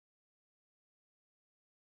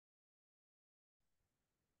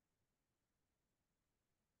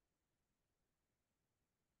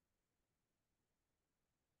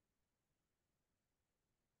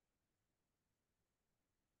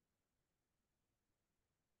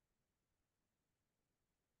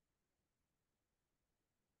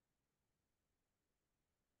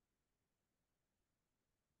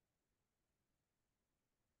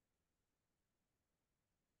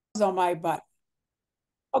on my button.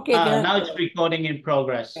 Okay, there. Now it's recording in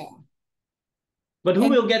progress. Yeah. But who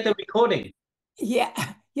And will get the recording?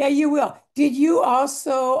 yeah, yeah, you will. Did you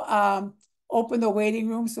also open the waiting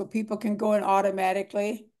room so people can go in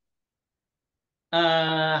automatically?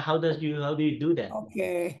 How do you do that?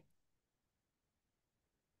 Okay.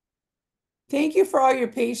 Thank you for all your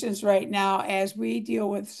patience right now as we deal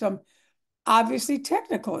with some obviously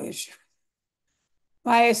technical issues.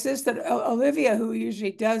 My assistant, Olivia, who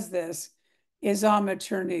usually does this, is on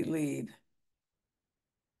maternity leave.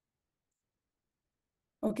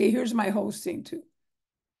 Okay, here's my hosting too.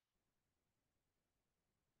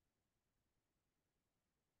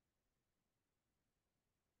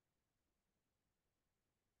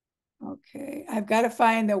 Okay, I've got to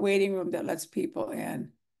find the waiting room that lets people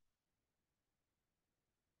in.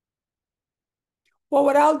 Well,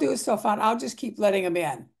 what I'll do is so fun, I'll just keep letting them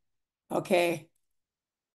in. Okay.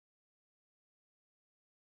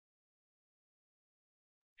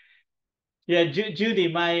 Yeah, Judy,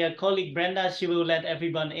 my colleague Brenda, she will let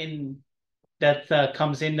everyone in that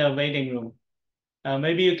comes in the waiting room.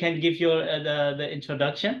 Maybe you can give your the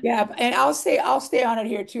introduction. Yeah, and I'll stay on it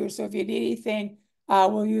here too. So if you need anything,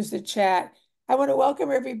 we'll use the chat. I want to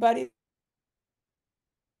welcome everybody.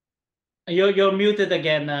 You're muted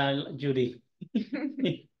again, Judy.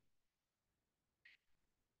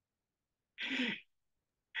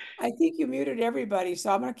 I think you muted everybody,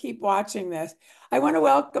 so I'm going to keep watching this. I want to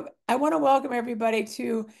welcome everybody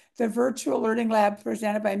to the virtual learning lab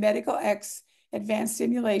presented by Medical X Advanced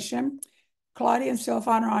Simulation. Claudia and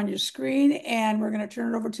Sylvan are on your screen, and we're going to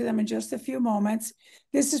turn it over to them in just a few moments.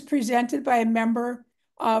 This is presented by a member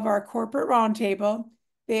of our corporate roundtable.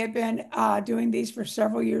 They have been doing these for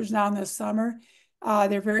several years now in the summer.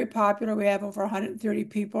 They're very popular. We have over 130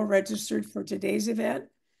 people registered for today's event.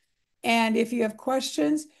 And if you have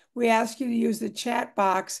questions, we ask you to use the chat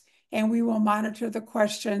box and we will monitor the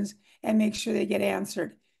questions and make sure they get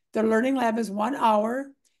answered. The Learning Lab is 1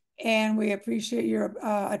 hour and we appreciate your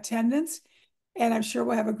attendance. And I'm sure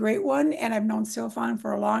we'll have a great one. And I've known Sylvan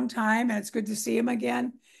for a long time and it's good to see him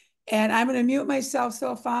again. And I'm going to mute myself,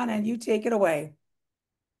 Sylvan, and you take it away.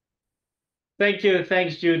 Thank you.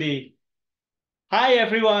 Thanks, Judy. Hi,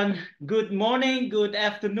 everyone. Good morning, good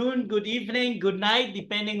afternoon, good evening, good night,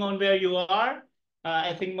 depending on where you are.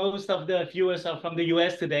 I think most of the viewers are from the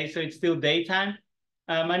US today, so it's still daytime.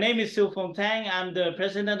 My name is Sylvan Tang. I'm the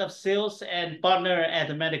president of sales and partner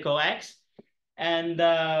at Medical X. And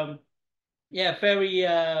yeah,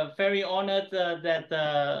 very honored that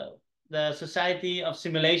the Society of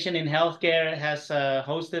Simulation in Healthcare has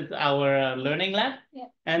hosted our learning lab. Yeah.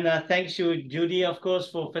 And thanks to Judy, of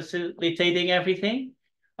course, for facilitating everything.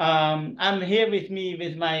 I'm here with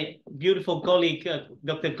my beautiful colleague,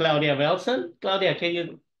 Dr. Claudia Wilson. Claudia, can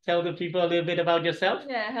you tell the people a little bit about yourself?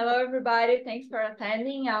 Yeah, hello everybody. Thanks for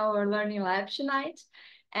attending our learning lab tonight.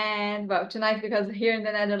 And well, tonight because here in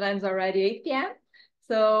the Netherlands already 8 p.m.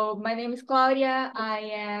 So my name is Claudia.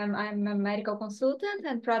 I'm a medical consultant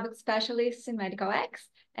and product specialist in Medical X,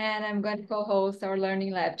 and I'm going to co-host our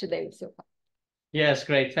learning lab today with you. Yes,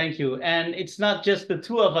 great. Thank you. And it's not just the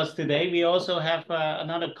two of us today. We also have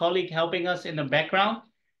another colleague helping us in the background.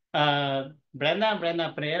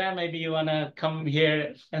 Brenda Pereira, maybe you want to come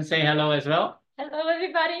here and say hello as well. Hello,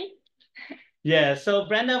 everybody. Yeah, so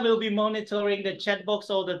Brenda will be monitoring the chat box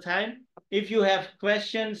all the time. If you have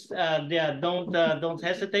questions, yeah, don't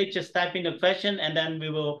hesitate. Just type in the question, and then we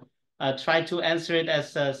will try to answer it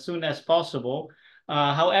as soon as possible.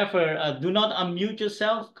 However, do not unmute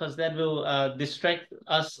yourself because that will distract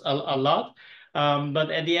us a lot.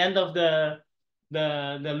 But at the end of the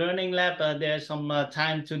learning lab, there's some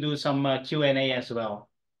time to do some Q&A as well.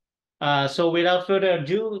 So without further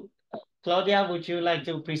ado, Claudia, would you like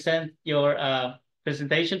to present your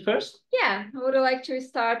presentation first? Yeah, I would like to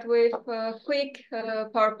start with a quick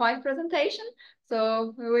PowerPoint presentation.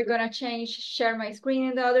 So we're gonna share my screen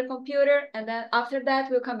in the other computer, and then after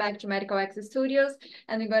that, we'll come back to Medical X Studios,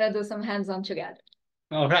 and we're gonna do some hands-on together.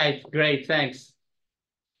 All right, great, thanks.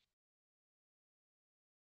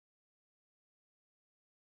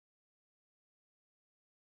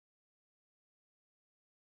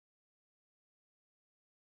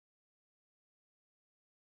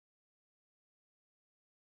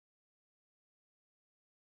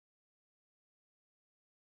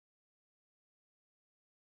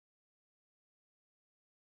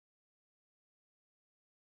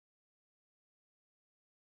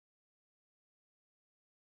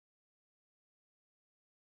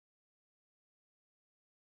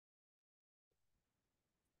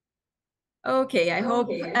 Okay, I hope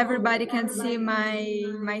everybody can see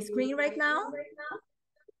my screen right now.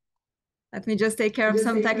 Let me just take care of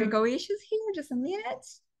some technical issues here, just a minute.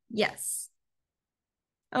 Yes.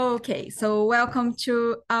 Okay, so welcome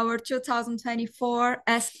to our 2024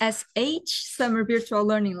 SSH Summer Virtual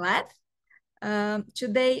Learning Lab.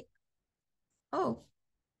 Today,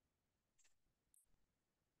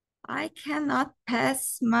 I cannot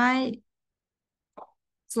pass my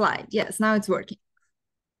slide. Yes, now it's working.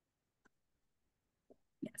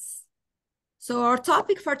 Yes. So our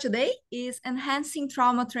topic for today is enhancing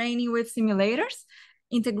trauma training with simulators,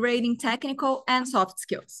 integrating technical and soft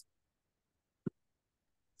skills.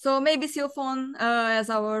 So maybe Silfon, as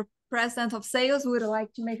our president of sales, would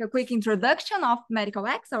like to make a quick introduction of Medical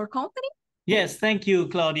X, our company. Yes, thank you,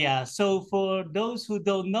 Claudia. So for those who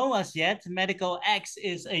don't know us yet, Medical X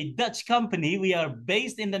is a Dutch company. We are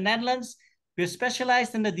based in the Netherlands. We're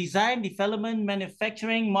specialized in the design, development,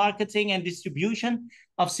 manufacturing, marketing, and distribution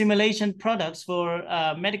of simulation products for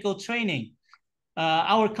medical training.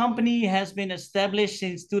 Our company has been established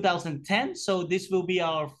since 2010, so this will be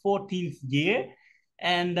our 14th year.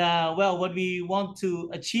 And well, what we want to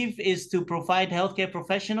achieve is to provide healthcare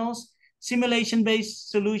professionals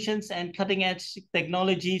simulation-based solutions and cutting-edge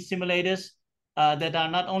technology simulators that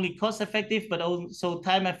are not only cost-effective, but also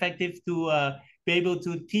time-effective to be able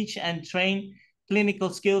to teach and train clinical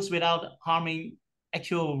skills without harming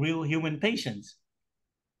actual real human patients.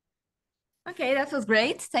 Okay, that was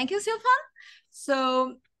great. Thank you, Silvan.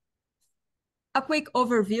 So a quick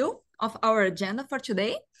overview of our agenda for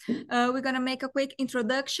today. We're going to make a quick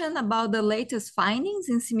introduction about the latest findings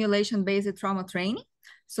in simulation-based trauma training.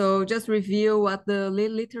 So just review what the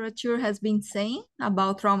literature has been saying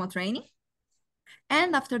about trauma training.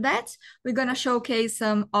 And after that, we're going to showcase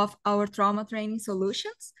some of our trauma training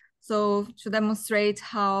solutions. So to demonstrate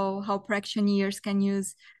how practitioners can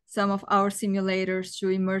use some of our simulators to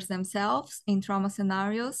immerse themselves in trauma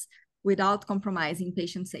scenarios without compromising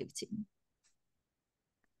patient safety.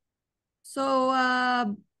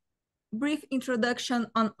 So brief introduction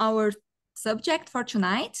on our subject for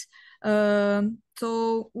tonight.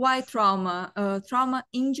 So why trauma? Trauma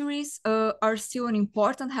injuries are still an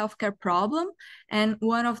important healthcare problem and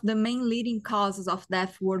one of the main leading causes of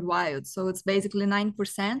death worldwide. So it's basically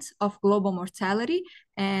 9% of global mortality,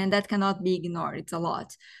 and that cannot be ignored. It's a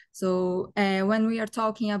lot. So when we are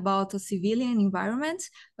talking about a civilian environment,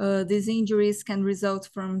 these injuries can result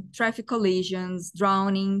from traffic collisions,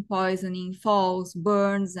 drowning, poisoning, falls,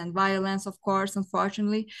 burns, and violence, of course,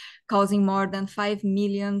 unfortunately, causing more than 5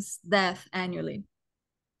 million deaths annually.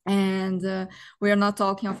 And we are not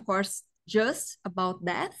talking, of course, just about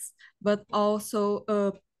deaths, but also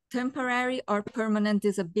temporary or permanent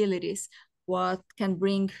disabilities, what can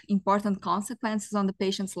bring important consequences on the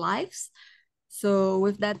patient's lives. So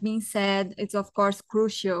with that being said, it's of course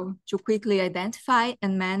crucial to quickly identify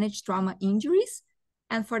and manage trauma injuries.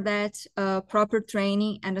 And for that, proper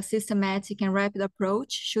training and a systematic and rapid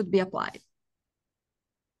approach should be applied.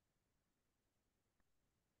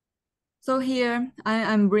 So here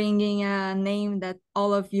I'm bringing a name that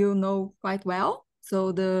all of you know quite well.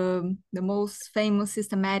 So the most famous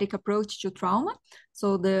systematic approach to trauma.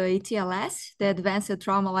 So the ATLS, the Advanced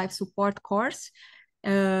Trauma Life Support course.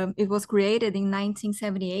 It was created in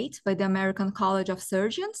 1978 by the American College of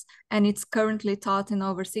Surgeons, and it's currently taught in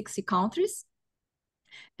over 60 countries.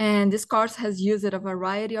 And this course has used a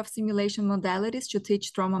variety of simulation modalities to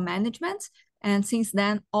teach trauma management. And since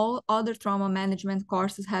then, all other trauma management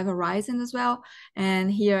courses have arisen as well.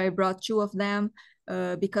 And here I brought two of them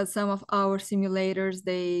because some of our simulators,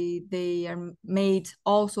 they are made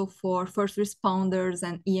also for first responders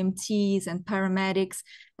and EMTs and paramedics.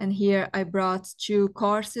 And here I brought two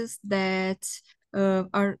courses that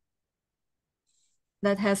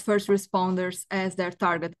has first responders as their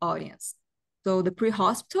target audience. So the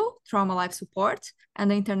pre-hospital trauma life support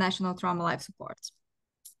and the international trauma life support.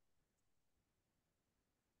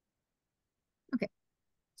 Okay,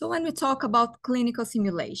 so when we talk about clinical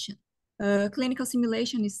simulation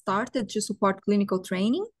is started to support clinical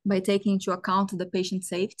training by taking into account the patient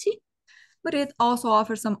safety, but it also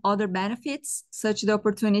offers some other benefits, such the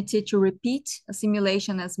opportunity to repeat a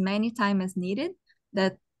simulation as many times as needed,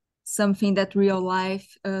 that's something that real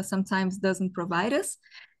life sometimes doesn't provide us,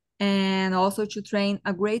 and also to train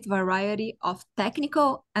a great variety of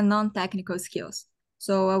technical and non-technical skills.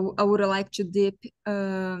 So I would like to dip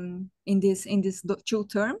in these two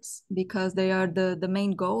terms because they are the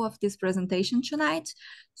main goal of this presentation tonight.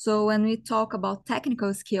 So when we talk about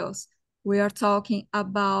technical skills, we are talking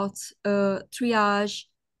about triage,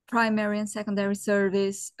 primary and secondary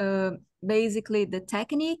service, basically the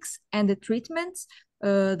techniques and the treatments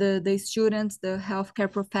the students, the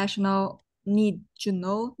healthcare professional need to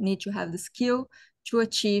know, need to have the skill to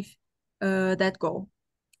achieve that goal.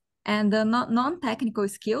 And the non-technical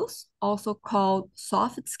skills, also called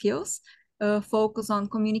soft skills, focus on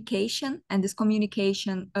communication. And this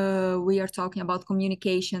communication, we are talking about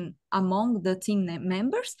communication among the team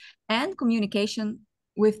members and communication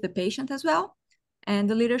with the patient as well. And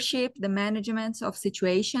the leadership, the management of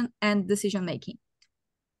situation and decision making.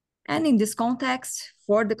 And in this context,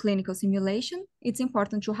 for the clinical simulation, it's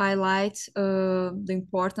important to highlight the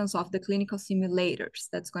importance of the clinical simulators.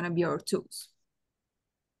 That's going to be our tools.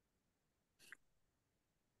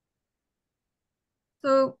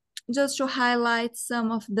 So just to highlight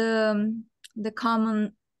some of the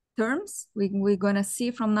common terms we're going to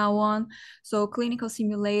see from now on. So clinical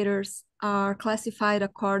simulators are classified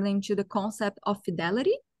according to the concept of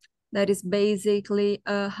fidelity. That is basically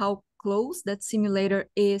how close that simulator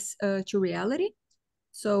is to reality.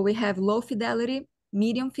 So we have low fidelity,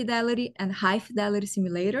 medium fidelity, and high fidelity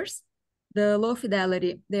simulators. The low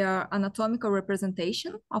fidelity, they are anatomical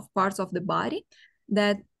representation of parts of the body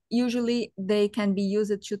that usually they can be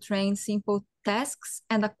used to train simple tasks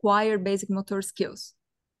and acquire basic motor skills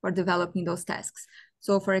for developing those tasks.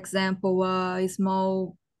 So for example, a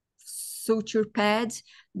small suture pad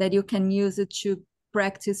that you can use it to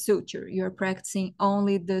practice suture. You're practicing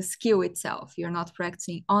only the skill itself. You're not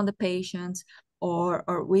practicing on the patient or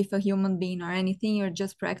with a human being or anything. You're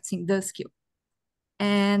just practicing the skill.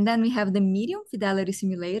 And then we have the medium fidelity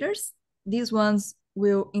simulators. These ones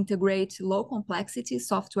will integrate low complexity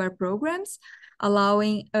software programs,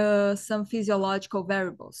 allowing some physiological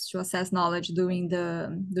variables to assess knowledge during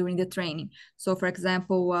the training. So for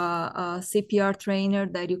example, a CPR trainer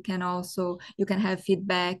that you can have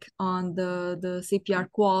feedback on the CPR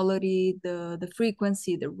quality, the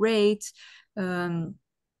frequency, the rate, the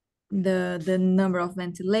number of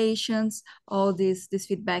ventilations, all this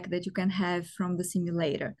feedback that you can have from the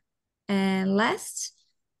simulator. And last,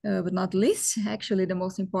 but not least, actually the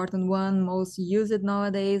most important one, most used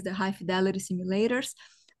nowadays, the high fidelity simulators.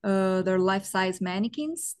 They're life-size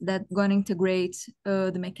mannequins that gonna integrate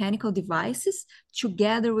the mechanical devices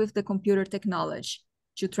together with the computer technology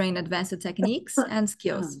to train advanced techniques and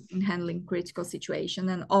skills in handling critical situations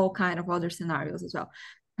and all kind of other scenarios as well.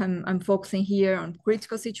 I'm focusing here on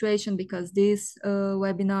critical situation because this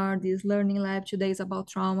webinar, this learning lab today is about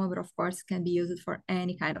trauma, but of course it can be used for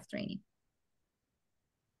any kind of training.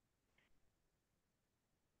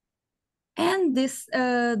 And this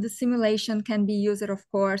the simulation can be used, of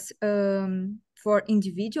course, for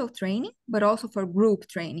individual training, but also for group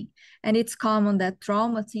training. And it's common that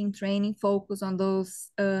trauma team training focus on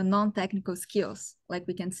those non-technical skills, like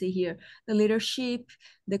we can see here, the leadership,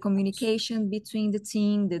 the communication between the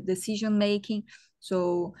team, the decision-making.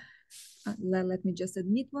 So let me just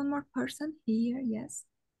admit one more person here, yes.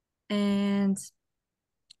 And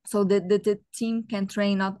so the team can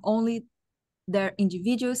train not only their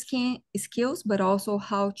individual skills, but also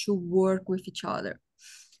how to work with each other.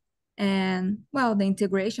 And well, the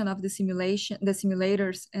integration of the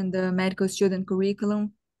simulators and the medical student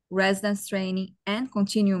curriculum, residence training, and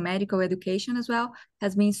continuing medical education as well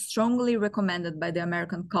has been strongly recommended by the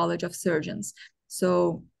American College of Surgeons.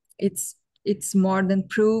 So it's more than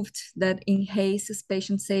proved that enhances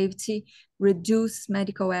patient safety, reduces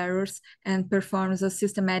medical errors, and performs a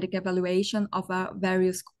systematic evaluation of our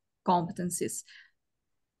various competencies.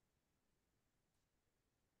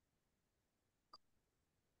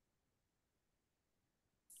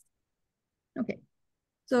 Okay,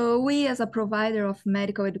 so we as a provider of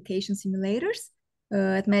medical education simulators,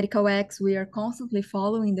 at Medical X, we are constantly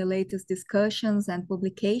following the latest discussions and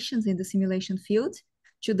publications in the simulation field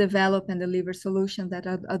to develop and deliver solutions that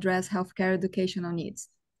address healthcare educational needs.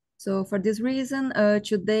 So for this reason,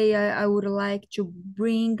 today I would like to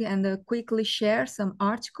bring and quickly share some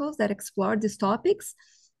articles that explore these topics.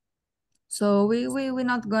 So we're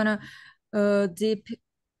not gonna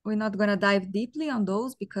dive deeply on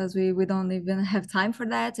those because we don't even have time for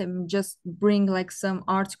that, and just bring like some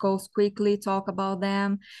articles quickly, talk about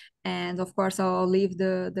them, and of course I'll leave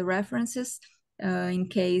the references in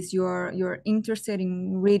case you're interested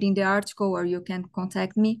in reading the article, or you can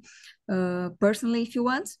contact me personally if you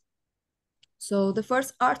want. So the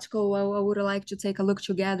first article I would like to take a look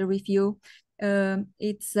together with you.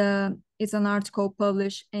 It's an article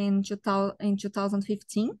published in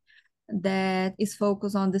 2015 that is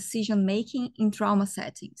focused on decision making in trauma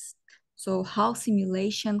settings. So how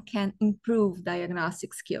simulation can improve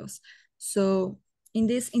diagnostic skills. So in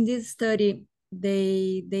this study,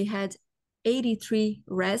 they had 83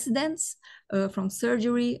 residents from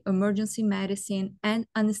surgery, emergency medicine, and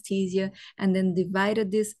anesthesia, and then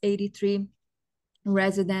divided these 83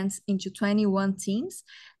 residents into 21 teams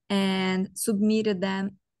and submitted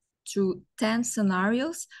them to 10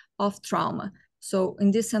 scenarios of trauma. So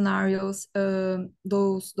in these scenarios,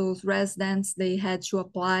 those residents, they had to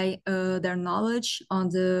apply their knowledge on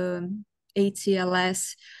the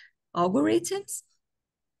ATLS algorithms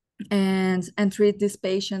and treat these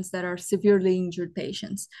patients that are severely injured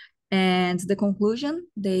patients. And the conclusion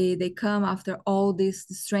they come after all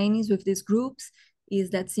these trainings with these groups is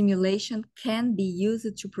that simulation can be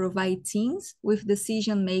used to provide teams with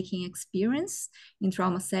decision-making experience in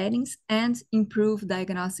trauma settings and improve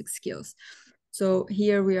diagnostic skills. So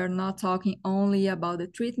here we are not talking only about the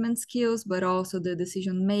treatment skills, but also the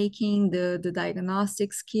decision-making, the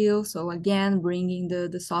diagnostic skills. So again, bringing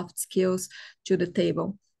the soft skills to the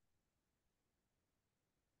table.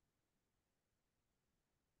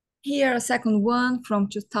 Here, a second one from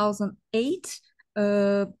 2008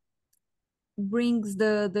 brings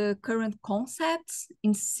the current concepts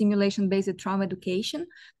in simulation-based trauma education.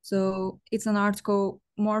 So it's an article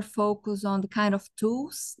more focused on the kind of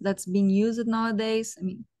tools that's being used nowadays. I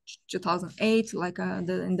mean, 2008, like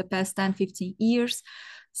in the past 10, 15 years.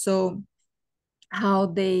 So how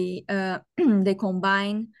they they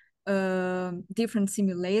combine different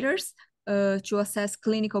simulators to assess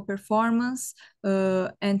clinical performance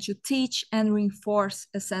and to teach and reinforce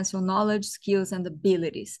essential knowledge, skills, and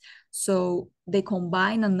abilities. So they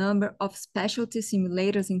combine a number of specialty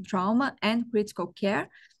simulators in trauma and critical care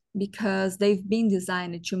because they've been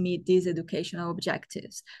designed to meet these educational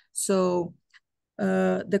objectives. So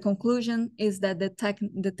the conclusion is that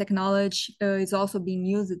the technology is also being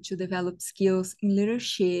used to develop skills in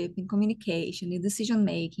leadership, in communication, in decision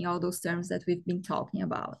making, all those terms that we've been talking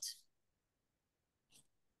about.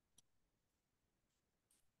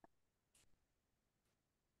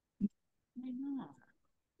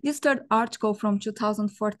 This third article from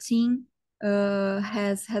 2014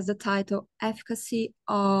 has the title Efficacy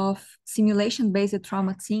of Simulation-Based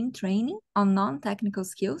Trauma Team Training on Non-Technical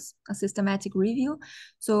Skills, a Systematic Review.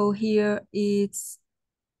 So here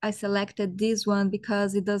I selected this one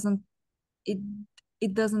because it doesn't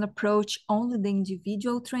approach only the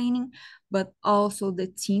individual training, but also the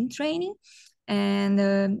team training.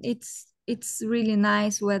 And it's really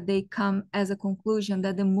nice where they come as a conclusion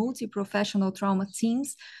that the multi-professional trauma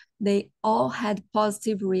teams, they all had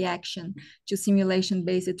positive reaction to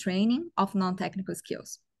simulation-based training of non-technical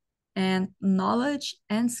skills. And knowledge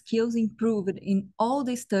and skills improved in all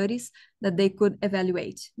the studies that they could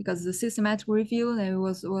evaluate, because the systematic review, there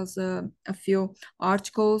was a few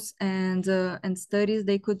articles and studies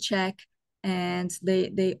they could check, and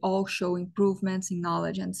they all show improvements in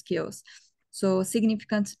knowledge and skills. So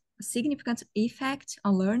significant effect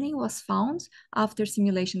on learning was found after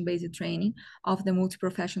simulation-based training of the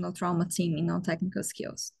multi-professional trauma team in non-technical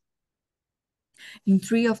skills. In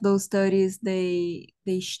 3 of those studies, they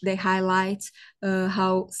highlight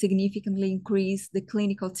how significantly increase the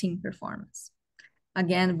clinical team performance.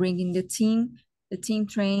 Again, bringing the team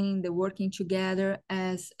training, the working together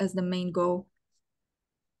as the main goal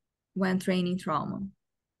when training trauma.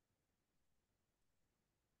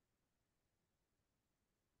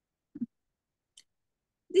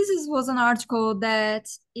 Was an article that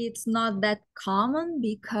it's not that common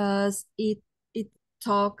because it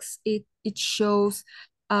shows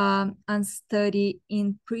a study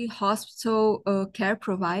in pre-hospital care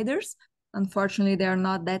providers. Unfortunately, they are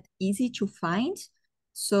not that easy to find.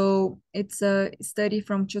 So it's a study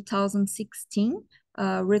from 2016,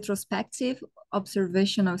 retrospective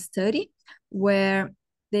observational study, where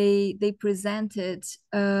they presented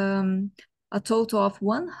a total of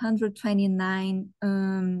 129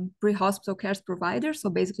 pre-hospital care providers, so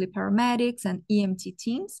basically paramedics and EMT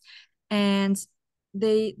teams, and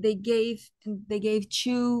they gave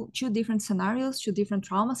two different scenarios, 2 different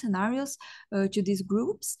trauma scenarios to these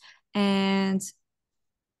groups, and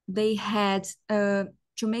they had to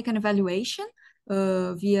make an evaluation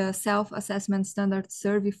via self-assessment standard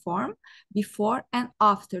survey form before and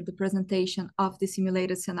after the presentation of the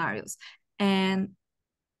simulated scenarios. And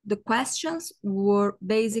the questions were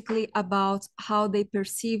basically about how they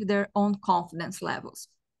perceive their own confidence levels.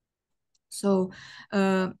 So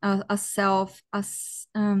a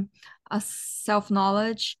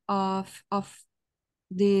self-knowledge of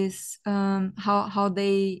this, how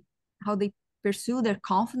they pursue their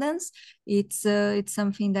confidence. It's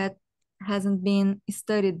something that hasn't been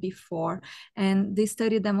studied before, and this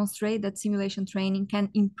study demonstrates that simulation training can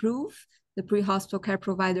improve the pre-hospital care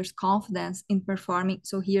provider's confidence in performing.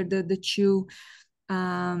 So here the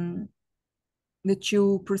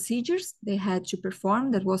two procedures they had to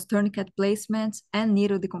perform, that was tourniquet placement and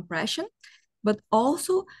needle decompression. But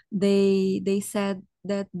also they said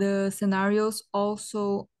that the scenarios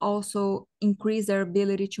also increase their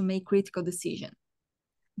ability to make critical decisions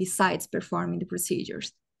besides performing the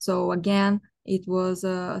procedures. So again, it was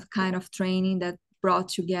a kind of training that brought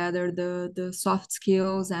together the soft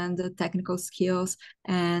skills and the technical skills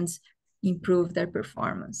and improved their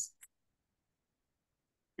performance.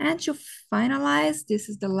 And to finalize, this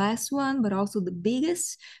is the last one, but also the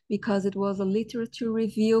biggest, because it was a literature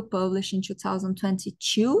review published in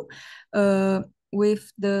 2022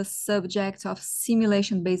 with the subject of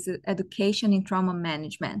simulation-based education in trauma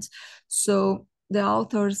management. So the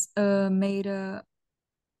authors made a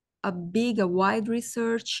wide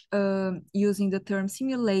research using the term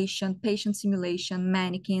simulation, patient simulation,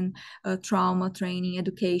 mannequin, trauma training,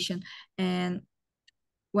 education, and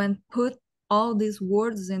when put all these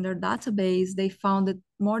words in their database, they found that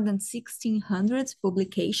more than 1,600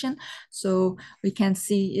 publication. So we can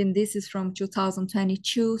see, and this is from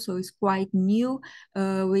 2022, so it's quite new.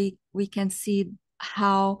 We can see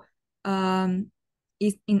how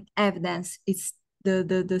is in evidence it's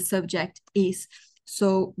the subject is.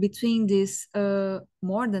 So between these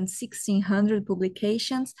more than 1,600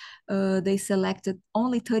 publications, they selected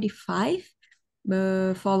only 35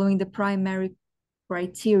 following the primary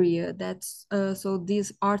criteria. That's so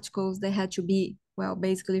these articles, they had to be, well,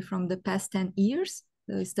 basically from the past 10 years.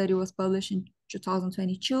 The study was published in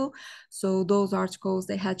 2022. So those articles,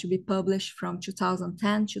 they had to be published from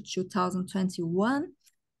 2010 to 2021.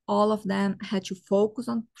 All of them had to focus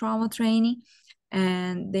on trauma training,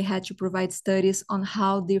 and they had to provide studies on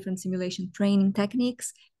how different simulation training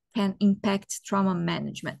techniques can impact trauma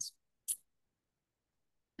management.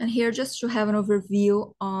 And here, just to have an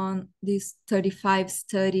overview on these 35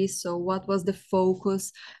 studies. So what was the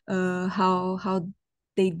focus, how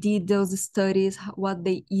they did those studies, what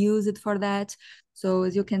they use it for that. So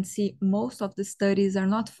as you can see, most of the studies are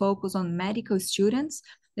not focused on medical students.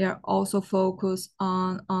 They are also focused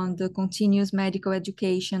on the continuous medical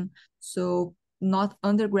education. So not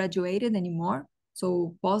undergraduated anymore.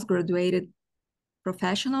 So postgraduated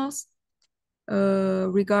professionals.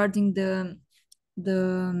 Regarding the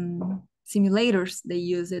simulators they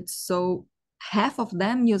use it, so half of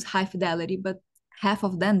them use high fidelity, but half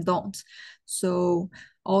of them don't. So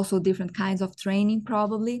also different kinds of training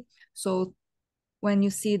probably. So when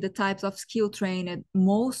you see the types of skill trained,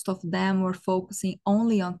 most of them were focusing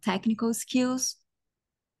only on technical skills,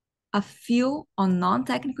 a few on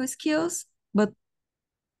non-technical skills, but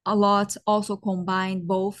a lot also combined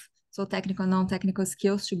both, so technical and non-technical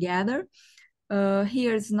skills together.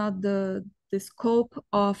 Here is not the scope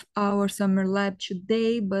of our summer lab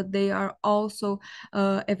today, but they are also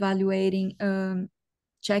evaluating,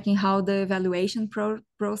 checking how the evaluation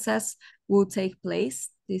process will take place.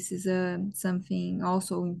 This is something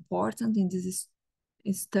also important in these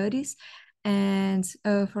studies. And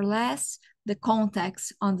for last, the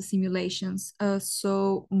context on the simulations.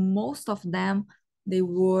 So most of them, they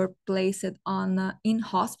were placed on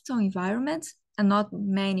in-hospital environments, and not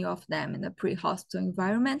many of them in the pre-hospital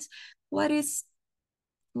environment. What is,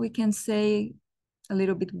 we can say, a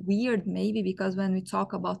little bit weird maybe, because when we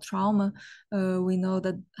talk about trauma, we know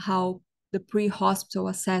that how the pre-hospital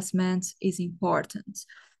assessment is important.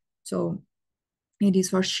 So it is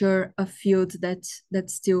for sure a field that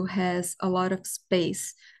still has a lot of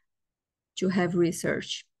space to have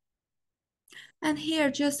research. And here,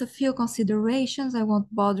 just a few considerations. I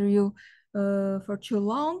won't bother you for too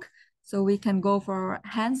long, so we can go for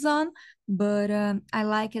hands-on. But I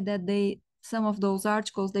like it that some of those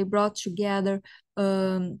articles, they brought together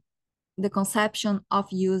the conception of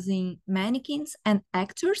using mannequins and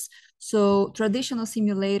actors. So traditional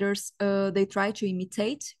simulators, they try to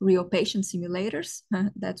imitate real patient simulators.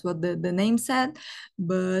 That's what the name said.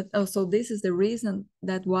 But also this is the reason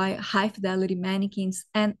that why high fidelity mannequins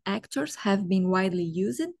and actors have been widely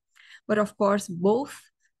used. But of course, both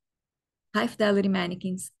high fidelity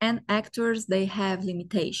mannequins and actors, they have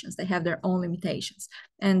limitations. They have their own limitations.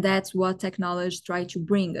 And that's what technology try to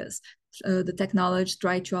bring us. The technology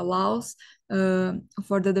try to allow us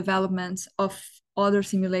for the development of other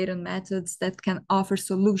simulated methods that can offer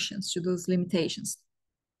solutions to those limitations.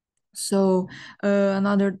 So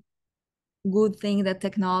another good thing that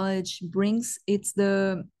technology brings, it's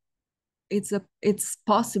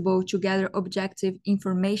possible to gather objective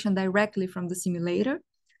information directly from the simulator,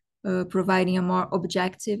 providing a more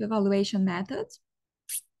objective evaluation method.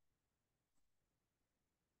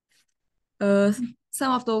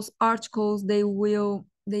 Some of those articles, they will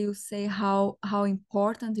say how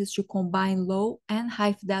important it is to combine low and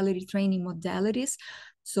high fidelity training modalities.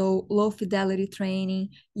 So low fidelity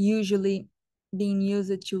training usually being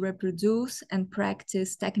used to reproduce and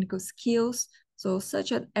practice technical skills. So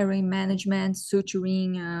such as area management,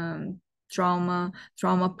 suturing, trauma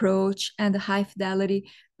approach, and the high fidelity,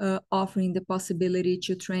 offering the possibility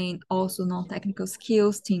to train also non-technical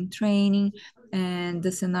skills, team training, and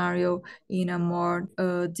the scenario in a more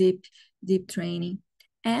deep training.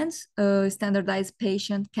 And standardized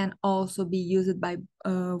patient can also be used by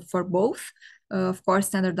for both. Of course,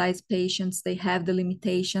 standardized patients, they have the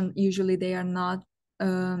limitation. Usually they are not,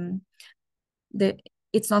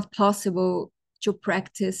 it's not possible to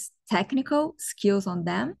practice technical skills on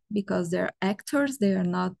them because they're actors, they are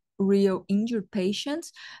not real injured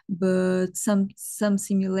patients, but some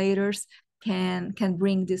simulators can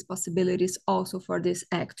bring these possibilities also for these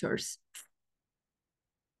actors.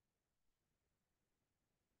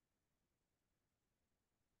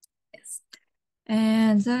 Yes.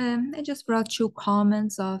 And I just brought two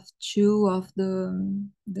comments of two of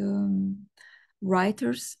the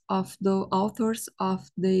writers, of the authors of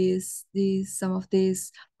some of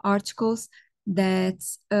these articles, that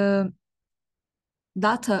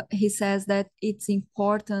data, he says that it's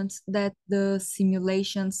important that the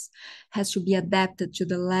simulations has to be adapted to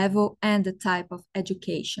the level and the type of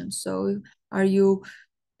education. So are you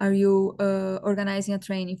organizing a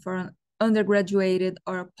training for an undergraduated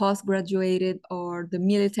or a postgraduated or the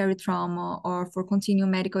military trauma or for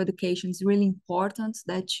continuing medical education? It's really important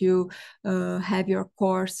that you have your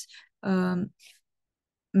course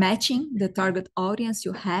matching the target audience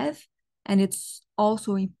you have. And it's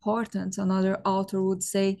also important, another author would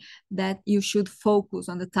say, that you should focus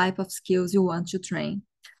on the type of skills you want to train.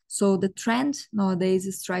 So the trend nowadays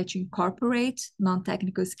is try to incorporate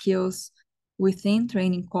non-technical skills within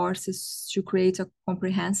training courses to create a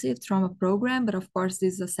comprehensive trauma program. But of course,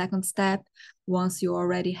 this is a second step once you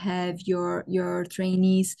already have your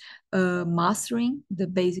trainees mastering the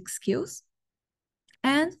basic skills.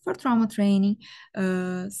 And for trauma training,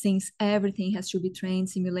 since everything has to be trained,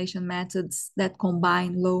 simulation methods that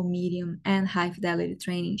combine low, medium, and high fidelity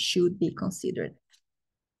training should be considered.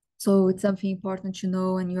 So it's something important to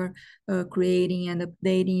know when you're creating and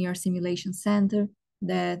updating your simulation center,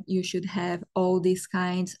 that you should have all these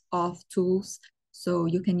kinds of tools so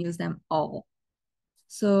you can use them all.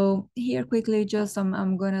 So here quickly, just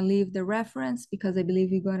I'm gonna leave the reference because I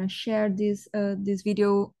believe you're gonna share this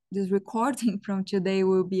video, this recording from today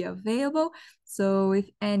will be available. So if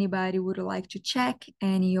anybody would like to check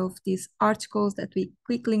any of these articles that we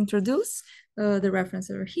quickly introduce, the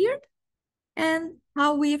references are here. And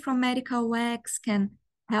how we from Medical X can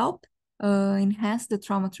help enhance the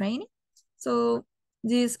trauma training. So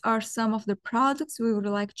these are some of the products we would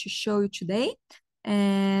like to show you today.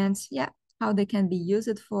 And yeah, how they can be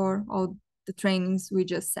used for all the trainings we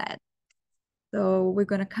just said. So we're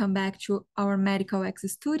gonna come back to our Medical X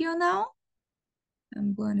studio now.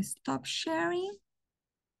 I'm going to stop sharing.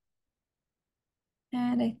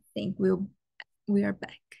 And I think we are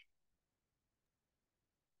back.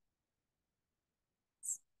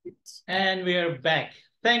 And we are back.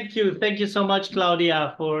 Thank you. Thank you so much,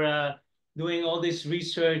 Claudia, for doing all this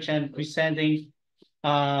research and presenting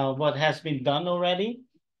what has been done already.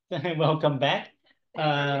 Welcome back.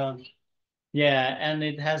 Yeah, and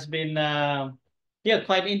it has been yeah,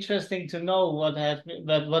 quite interesting to know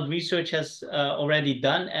what research has already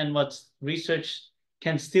done and what research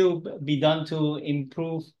can still be done to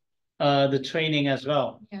improve the training as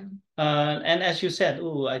well. Yeah. And as you said,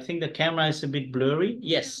 oh, I think the camera is a bit blurry.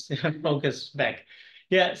 Yes, focus back.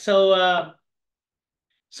 Yeah, so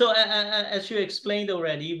as you explained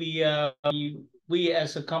already, we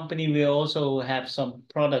as a company, we also have some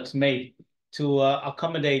products made to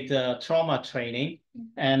accommodate trauma training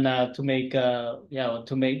and to make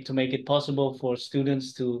to make it possible for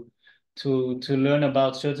students to learn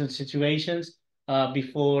about certain situations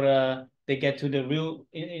before they get to the real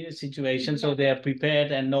situation, so they are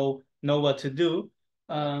prepared and know what to do.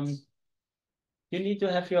 You need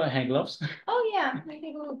to have your hand gloves. Oh yeah, I think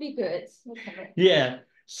it would be good. Yeah.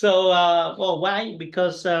 So, well, why?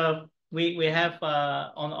 Because we have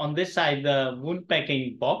on this side the wound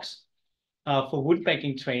packing box for wound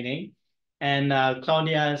packing training, and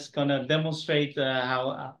Claudia is gonna demonstrate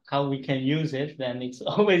how we can use it. Then it's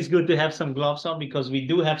always good to have some gloves on because we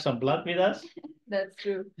do have some blood with us. That's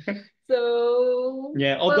true. So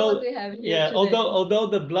Yeah, what we have here yeah, today? although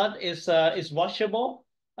the blood is washable,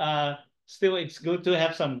 still it's good to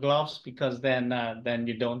have some gloves because then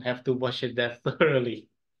you don't have to wash it that thoroughly.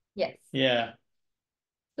 Yes. Yeah.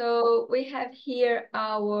 So we have here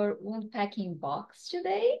our wound packing box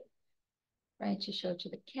today. Trying to show to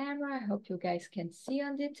the camera. I hope you guys can see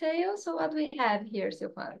on detail. So what we have here,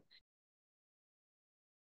 Silvana?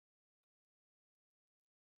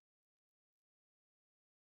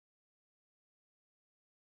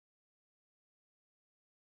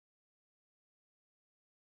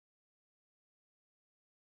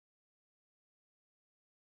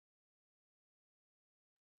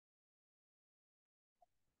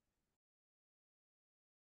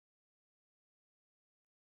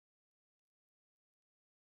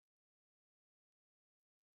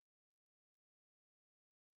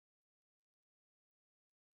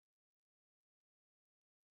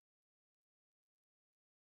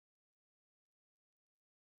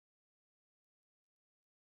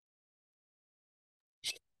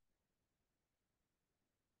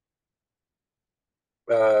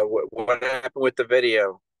 what happened with the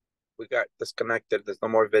video? We got disconnected. There's no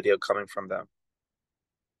more video coming from them.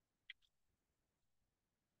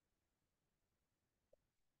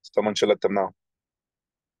 Someone should let them know.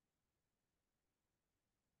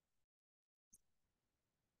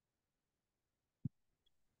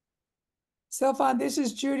 Sylvan, this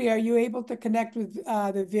is Judy. Are you able to connect with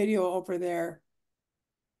the video over there?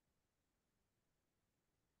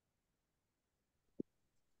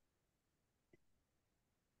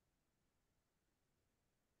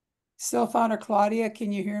 Sylvan or Claudia,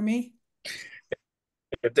 can you hear me?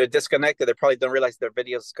 If they're disconnected, they probably don't realize their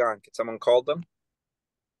video's gone. Can someone call them?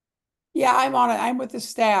 Yeah, I'm on it. I'm with the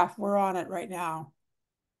staff. We're on it right now.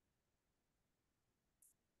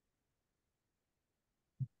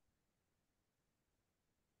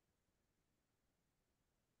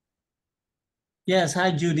 Yes,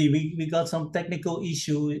 hi Judy. We got some technical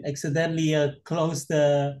issue. Accidentally closed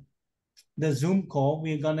the Zoom call.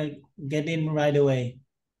 We're gonna get in right away.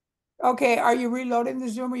 Okay, are you reloading the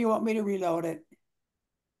Zoom or you want me to reload it?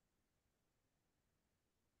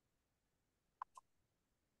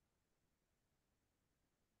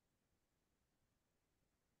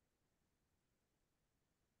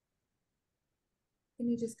 Can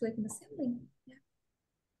you just click on assembly? Yeah.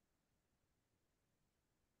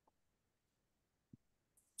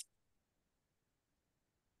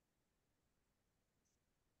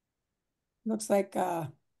 Looks like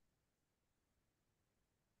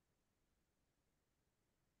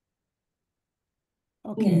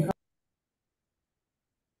okay.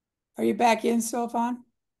 Are you back in, Sylvan?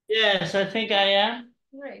 Yes, I think I am.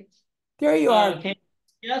 Great. There you are. Okay.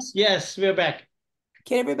 Yes, we're back.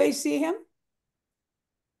 Can everybody see him?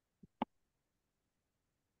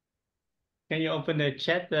 Can you open the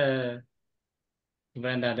chat,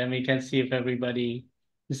 Brenda? Then we can see if everybody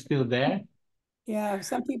is still there. Yeah,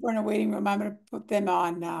 some people are in a waiting room. I'm going to put them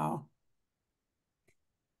on now.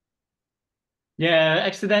 Yeah,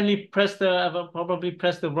 accidentally probably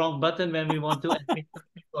pressed the wrong button when we want to admit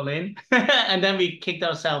people in, and then we kicked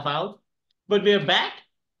ourselves out. But we're back.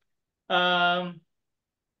 Um,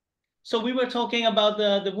 so we were talking about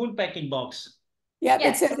the wound packing box. Yeah, it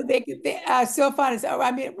Yes. says that Sylvan is,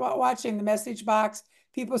 I mean, watching the message box.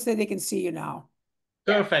 People say they can see you now.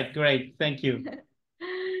 Perfect, great, thank you.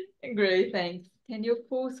 Great, thanks. Can you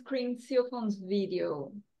full screen Sylvan's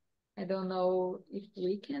video? I don't know if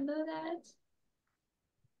we can do that.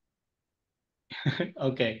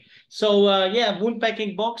 Okay, so yeah, wound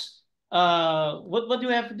packing box. What do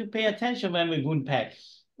you have to pay attention when we wound pack?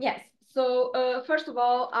 Yes. So first of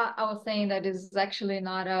all, I was saying that this is actually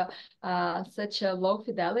not such a low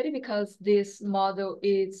fidelity because this model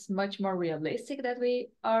is much more realistic that we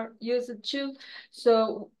are used to.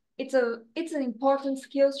 So it's an important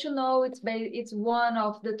skills to know. It's one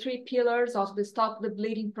of the three pillars of the Stop the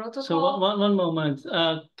Bleeding protocol. So one moment.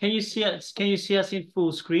 Can you see us? Can you see us in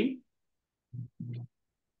full screen?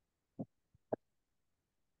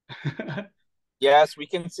 Yes, we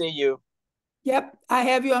can see you. Yep, I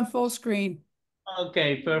have you on full screen.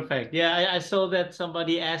 Okay, perfect. Yeah, I saw that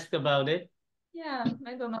somebody asked about it. Yeah,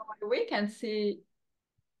 I don't know why we can see.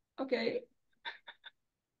 Okay.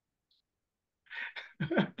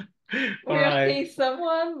 All We are right. seeing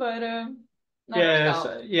someone, but not Yes,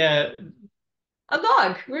 ourselves. yeah. A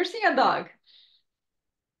dog. We're seeing a dog.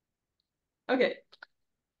 Okay.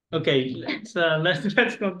 Okay, let's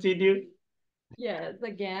continue. Yes,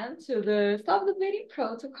 again to the Stop the Bleeding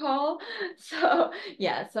protocol. So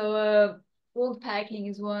yeah, so wound packing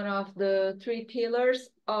is one of the three pillars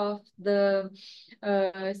of the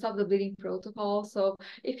Stop the Bleeding protocol. So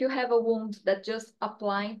if you have a wound that just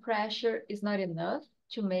applying pressure is not enough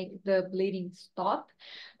to make the bleeding stop,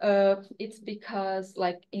 it's because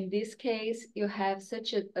like in this case, you have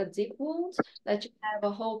such a deep wound that you have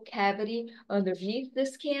a whole cavity underneath the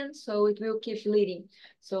skin, so it will keep bleeding.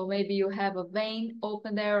 So maybe you have a vein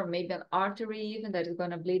open there, or maybe an artery even that is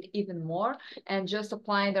going to bleed even more. And just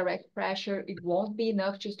applying direct pressure, it won't be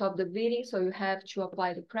enough to stop the bleeding. So you have to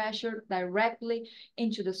apply the pressure directly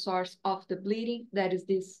into the source of the bleeding, that is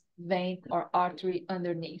this vein or artery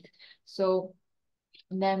underneath. So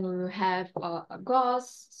then we will have a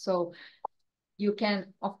gauze. So you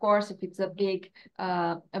can, of course, if it's a big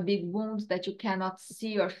wound that you cannot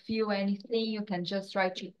see or feel anything, you can just try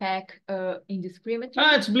to pack indiscriminately.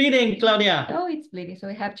 Ah, it's bleeding, Claudia. Oh, it's bleeding, so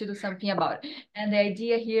we have to do something about it. And the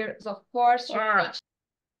idea here is, of course,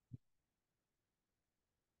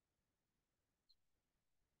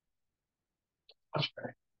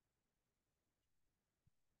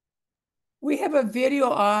 We have a video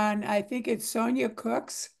on, I think it's Sonia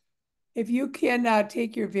Cooks. If you can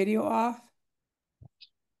take your video off.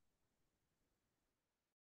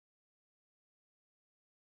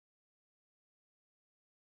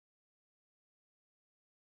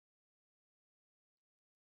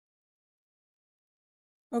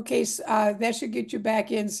 Okay, that should get you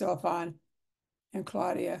back in, Sylvan and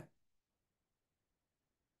Claudia.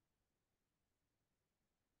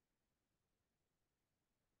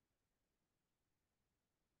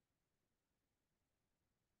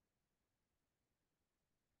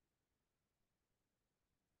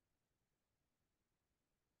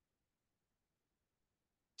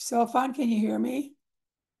 Sylvan, can you hear me?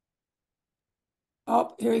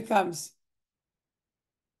 Oh, here he comes.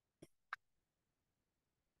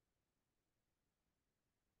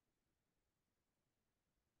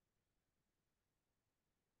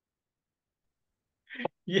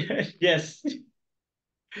 Yes, yes.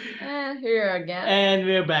 And here again. And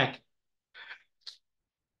we're back.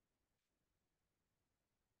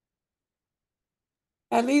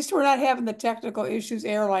 At least we're not having the technical issues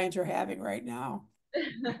airlines are having right now.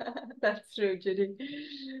 That's true, Judy.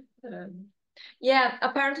 Um, yeah,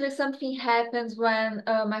 apparently something happens when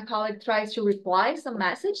my colleague tries to reply some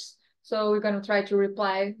message. So we're going to try to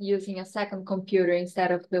reply using a second computer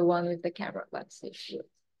instead of the one with the camera. Let's see.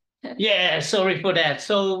 Yeah, sorry for that.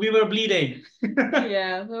 So we were bleeding.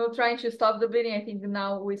 Yeah, we're trying to stop the bleeding. I think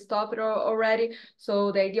now we stopped it already.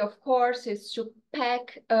 So the idea, of course, is to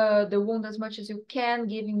pack the wound as much as you can,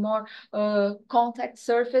 giving more contact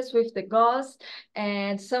surface with the gauze.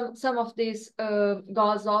 And some of these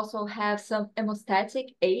gauze also have some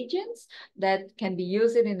hemostatic agents that can be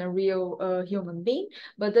used in a real human being.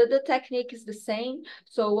 But the technique is the same.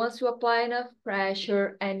 So once you apply enough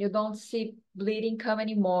pressure and you don't see bleeding come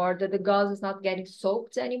anymore, that the gauze is not getting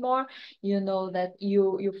soaked anymore, you know that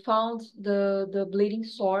you found the bleeding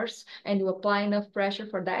source and you apply enough pressure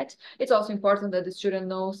for that. It's also important that the student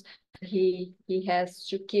knows he has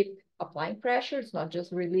to keep applying pressure. It's not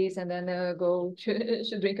just release and then go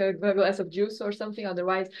to drink a glass of juice or something.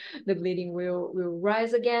 Otherwise, the bleeding will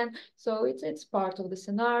rise again. So it's part of the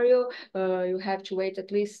scenario. You have to wait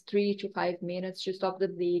at least 3 to 5 minutes to stop the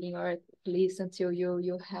bleeding, or at least until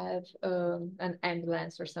you have an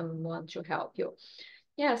ambulance or someone to help you.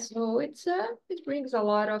 Yeah, so it brings a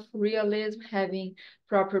lot of realism having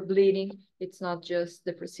proper bleeding. It's not just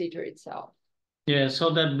the procedure itself. Yeah, so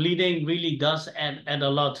that bleeding really does add a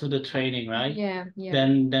lot to the training, right? Yeah, yeah,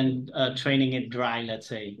 Than training it dry, let's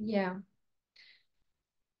say. yeah.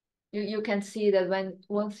 You can see that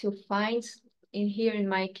once you find in here in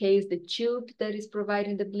my case the tube that is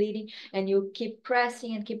providing the bleeding, and you keep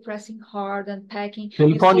pressing hard and packing.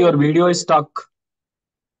 You Philpon, see your that. video is stuck.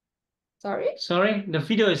 Sorry? Sorry, the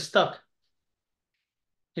video is stuck.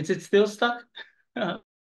 Is it still stuck?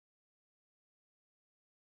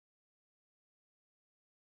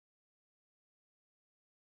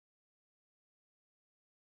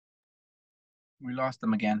 We lost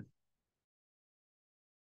them again.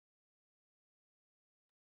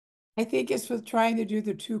 I think it's with trying to do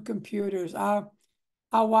the two computers. I'll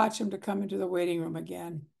watch them to come into the waiting room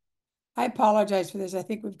again. I apologize for this. I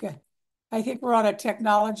think we're on a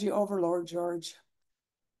technology overload, George.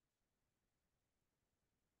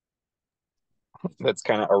 That's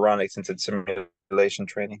kind of ironic since it's simulation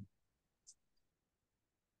training.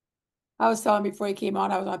 I was telling before he came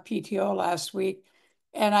on, I was on PTO last week,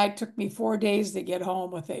 and it took me 4 days to get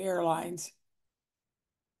home with the airlines.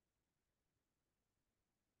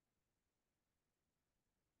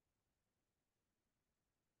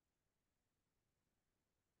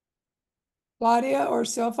 Claudia or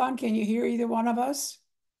Sylvan, can you hear either one of us?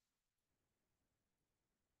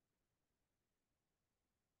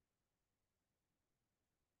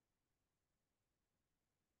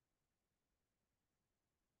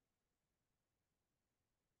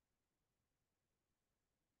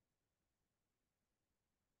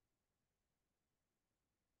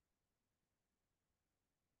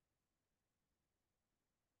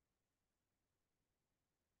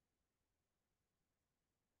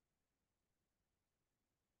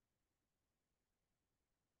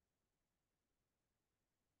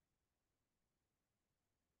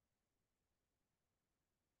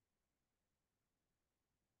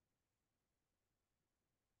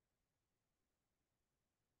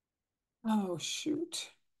 Oh,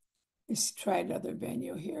 shoot. Let's try another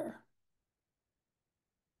venue here.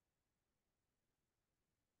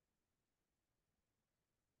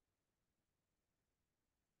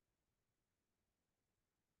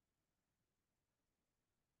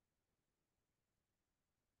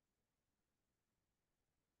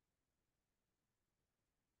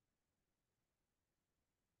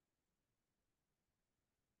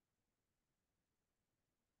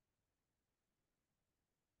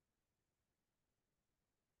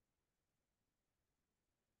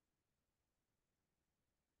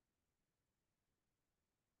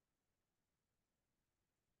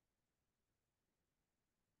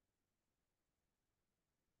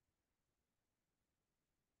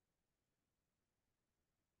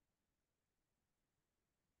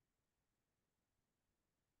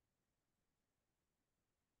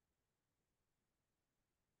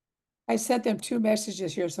 I sent them 2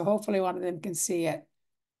 messages here, so hopefully one of them can see it.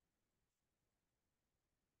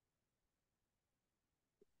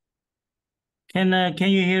 Can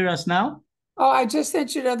you hear us now? Oh, I just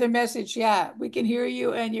sent you another message. Yeah, we can hear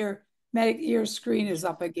you and your screen is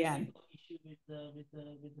up again. Issue with the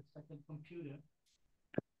second computer.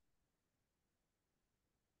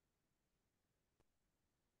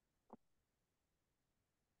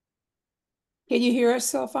 Can you hear us,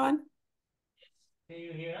 Sylvan? Can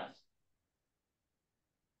you hear us?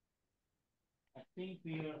 I think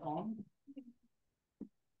we are on.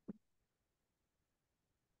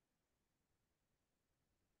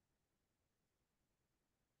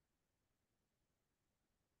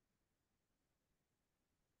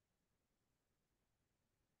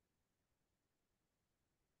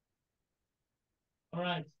 All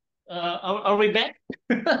right. Are we back?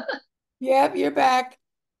 Yep, you're back.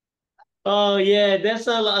 Oh yeah, there's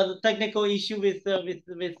a technical issue with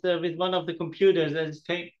one of the computers that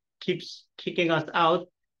keeps kicking us out.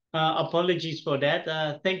 Apologies for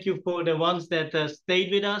that. Thank you for the ones that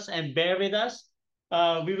stayed with us and bear with us.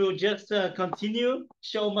 We will just continue.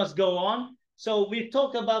 Show must go on. So we've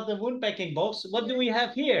talked about the wound packing box. What do we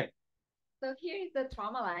have here? So here is the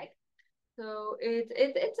trauma leg. So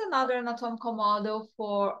it's another anatomical model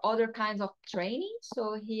for other kinds of training.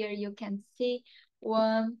 So here you can see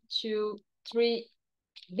 1, 2, 3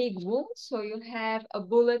 big wounds. So you have a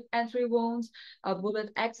bullet entry wound, a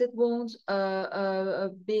bullet exit wound, a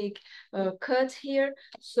big cut here.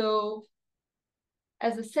 So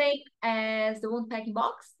as the same as the wound packing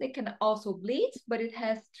box, they can also bleed, but it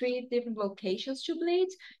has 3 different locations to bleed.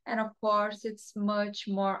 And of course, it's much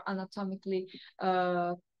more anatomically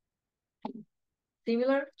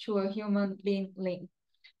similar to a human being limb.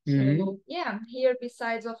 So yeah, here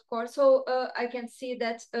besides, of course, so I can see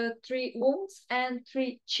that 3 wounds and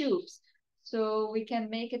 3 tubes. So we can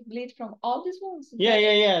make it bleed from all these wounds.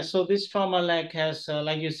 Yeah. So this trauma leg has,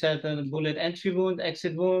 like you said, a bullet entry wound,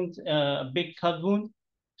 exit wound, a big cut wound.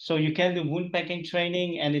 So you can do wound packing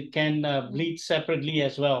training, and it can bleed separately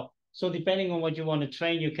as well. So depending on what you want to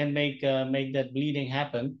train, you can make that bleeding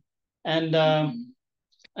happen. And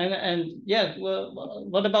yeah, well,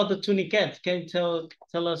 what about the tourniquet? Can you tell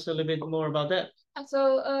us a little bit more about that?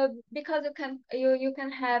 So because you can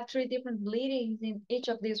have 3 different bleedings in each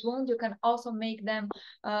of these wounds, you can also make them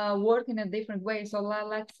work in a different way. So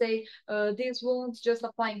let's say these wounds, just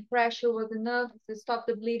applying pressure was enough to stop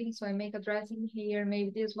the bleeding, so I make a dressing here.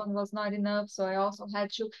 Maybe this one was not enough, so I also had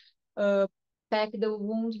to pack the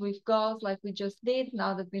wounds with gauze like we just did.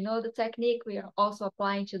 Now that we know the technique, we are also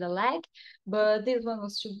applying to the leg, but this one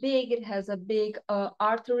was too big. It has a big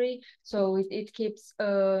artery, so it keeps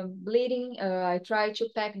bleeding. I try to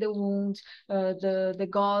pack the wound. The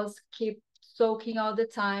gauze keep soaking all the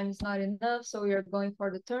time. It's not enough, so we are going for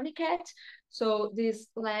the tourniquet. So this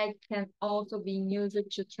leg can also be used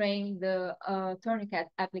to train the tourniquet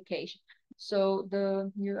application. So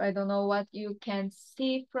I don't know what you can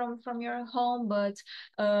see from your home, but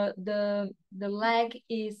the leg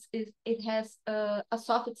it has a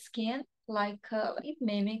soft skin, like it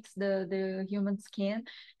mimics the human skin,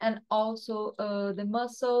 and also the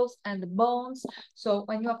muscles and the bones. So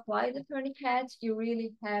when you apply the tourniquet, you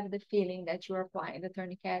really have the feeling that you are applying the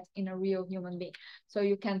tourniquet in a real human being. So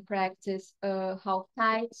you can practice how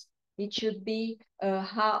tight it should be,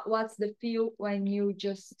 what's the feel when you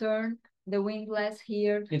just turn the windlass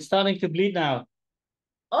here. It's starting to bleed now.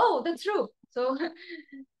 Oh, that's true. So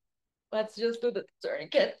let's just do the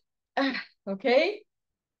tourniquet. Okay.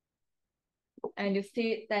 And you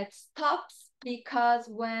see that stops because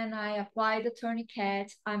when I apply the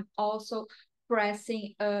tourniquet, I'm also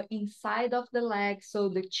pressing inside of the leg. So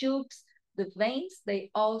the tubes, the veins,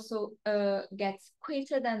 they also get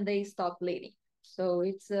squeezed and they stop bleeding. So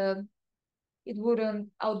it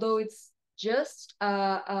wouldn't, although it's just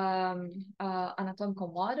anatomical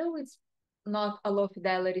model, it's not a low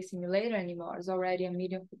fidelity simulator anymore. It's already a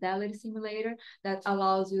medium fidelity simulator that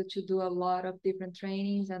allows you to do a lot of different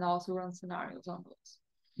trainings and also run scenarios on those.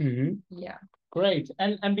 Yeah. Great.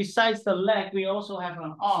 And besides the leg, we also have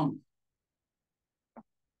an arm.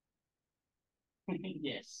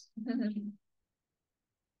 Yes.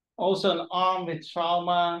 Also an arm with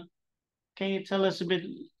trauma. Can you tell us a bit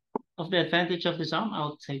of the advantage of this arm?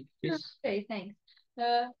 I'll take this. Okay, thanks.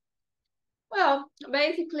 Well,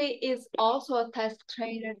 basically, it's also a task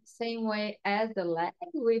trainer the same way as the leg,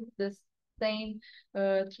 with the same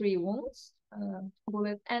 3 wounds,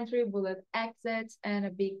 bullet entry, bullet exit, and a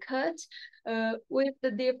big cut. With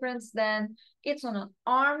the difference, then it's on an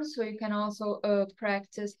arm, so you can also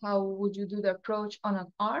practice how would you do the approach on an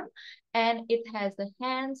arm. and it has the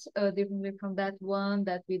hands differently from that one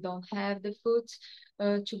that we don't have the foot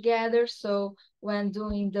together. So when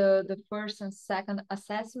doing the first and second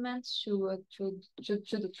assessment to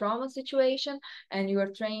the trauma situation, and you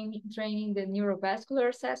are training the neurovascular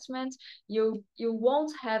assessment, you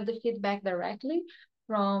won't have the feedback directly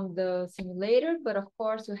from the simulator, but of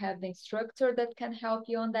course you have the instructor that can help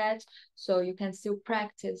you on that, so you can still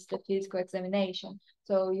practice the physical examination.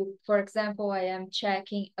 So you, for example, I am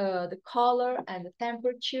checking the color and the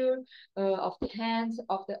temperature of the hands,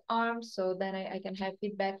 of the arms, so then I can have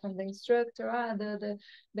feedback from the instructor.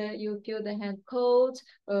 You feel the hand cold,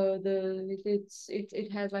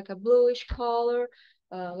 it has like a bluish color.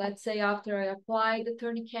 Let's say after I apply the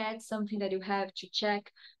tourniquet, something that you have to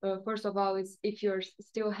check, first of all, is if you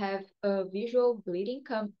still have visual bleeding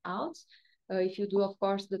come out. If you do, of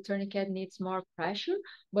course, the tourniquet needs more pressure,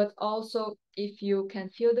 but also if you can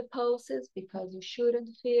feel the pulses, because you shouldn't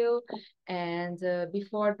feel. And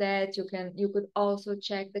before that, you could also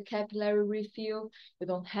check the capillary refill. You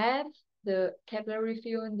don't have the capillary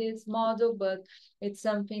refill in this model, but it's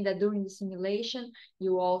something that during the simulation,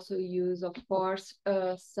 you also use, of course,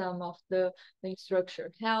 some of the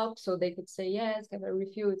instructor help. So they could say, yes, capillary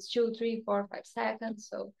refill, it's 2, 3, 4, 5 seconds.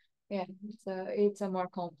 So yeah, it's a more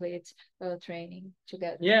complete training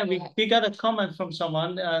together. Yeah, we got a comment from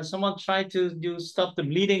someone. Someone tried to stop the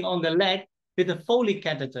bleeding on the leg with a Foley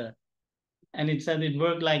catheter, and it said it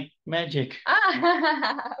worked like magic.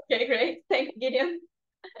 Okay, great. Thanks, Gideon.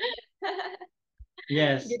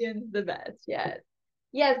 Yes. Gideon's the best. Yes.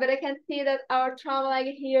 Yes, but I can see that our trauma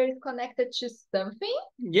leg here is connected to something.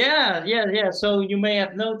 Yeah. So you may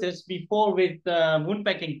have noticed before with wound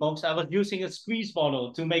packing box, I was using a squeeze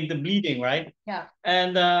bottle to make the bleeding, right? Yeah.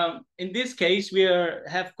 And in this case,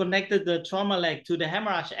 have connected the trauma leg to the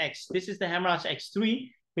Hemorrhage X. This is the Hemorrhage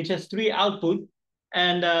X3, which has 3 output.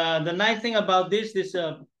 And the nice thing about this,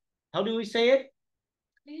 how do we say it?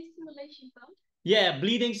 Bleeding simulation pump. Yeah,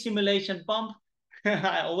 bleeding simulation pump.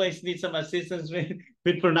 I always need some assistance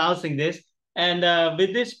with pronouncing this. And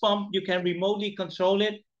with this pump, you can remotely control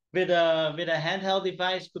it with a handheld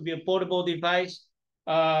device, could be a portable device,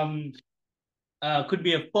 could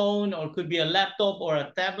be a phone, or could be a laptop or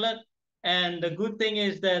a tablet. And the good thing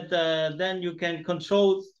is that then you can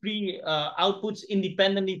control 3 outputs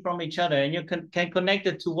independently from each other, and you can connect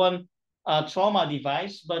it to one trauma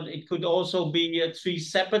device, but it could also be 3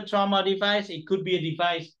 separate trauma device. It could be a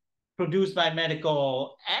device produced by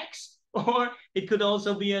Medical X, or it could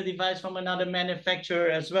also be a device from another manufacturer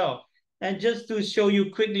as well. And just to show you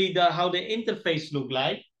quickly how the interface look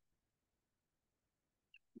like.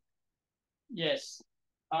 Yes.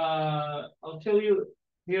 I'll show you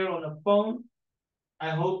here on the phone.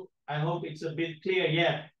 I hope it's a bit clear.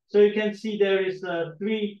 Yeah. So you can see there is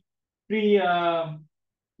three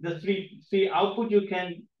output. You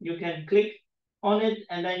can click on it,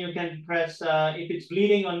 and then you can press if it's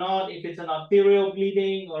bleeding or not, if it's an arterial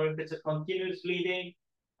bleeding or if it's a continuous bleeding.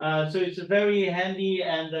 So it's a very handy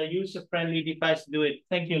and user-friendly device to do it.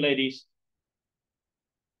 Thank you, ladies.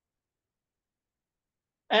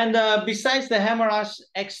 And besides the Hemorrhage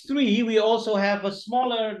X3, we also have a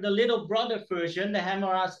smaller, the little brother version, the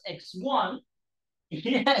Hemorrhage X1.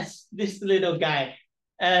 Yes, this little guy.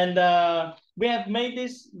 And we have made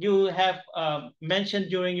this, you have mentioned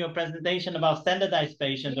during your presentation about standardized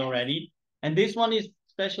patients already. And this one is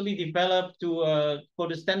specially developed for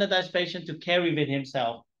the standardized patient to carry with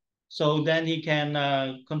himself. So then he can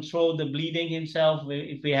control the bleeding himself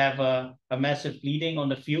if we have a massive bleeding on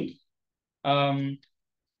the field. And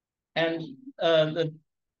an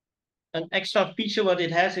extra feature what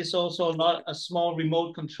it has is also not a small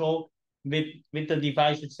remote control with the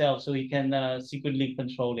device itself, so you can secretly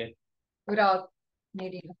control it without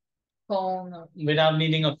needing a phone without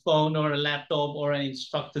needing a phone or a laptop or an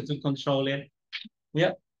instructor to control it.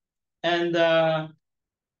 Yep. And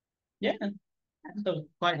yeah, so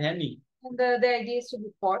quite handy. And the idea is to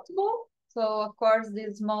be portable. So of course,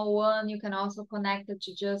 this small one you can also connect it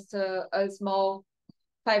to just a small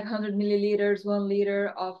 500 milliliters, 1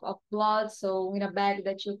 liter of blood. So in a bag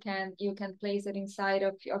that you can place it inside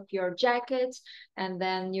of your jacket, and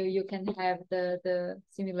then you can have the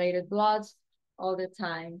simulated blood all the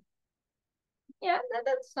time. Yeah,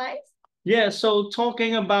 that's nice. Yeah. So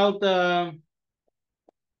talking about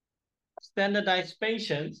standardized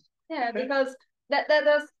patients. Yeah, because that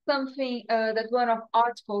was something that one of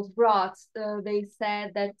articles brought. They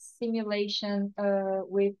said that simulation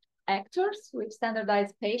with actors, with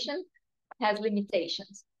standardized patients, has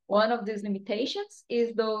limitations. One of these limitations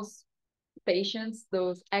is those patients,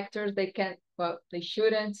 those actors, they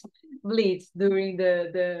shouldn't bleed during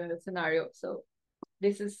the scenario. So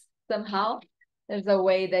this is somehow there's a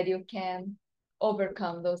way that you can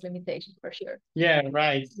overcome those limitations for sure. Yeah,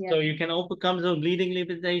 right. Yeah. So you can overcome those bleeding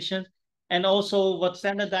limitations. And also what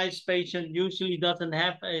standardized patient usually doesn't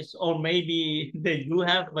have is, or maybe they do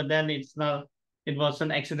have, but then it's not, it was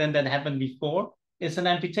an accident that happened before. It's an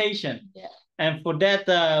amputation. Yeah. And for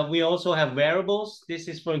that, we also have wearables. This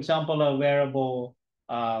is, for example, a wearable,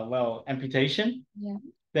 well, amputation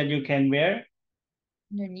that you can wear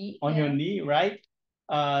Your knee. on your knee, right?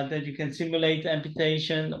 That you can simulate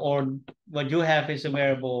amputation, or what you have is a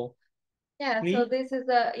wearable. Yeah, knee. so this is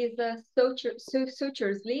a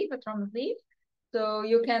suture sleeve, a trauma sleeve. So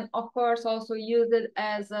you can, of course, also use it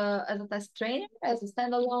as a test trainer, as a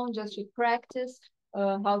standalone, just to practice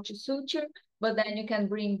how to suture. But then you can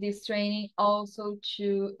bring this training also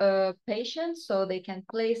to patients, so they can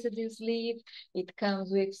place this sleeve. It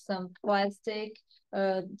comes with some plastic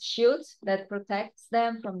shield that protects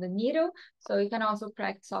them from the needle. So you can also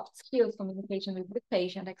practice soft skills, communication with the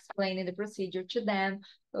patient, explaining the procedure to them.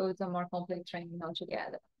 So it's a more complete training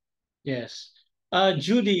altogether. Yes.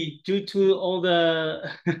 Judy, due to all the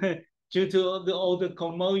due to all the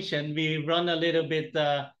commotion, we run a little bit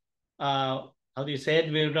how do you say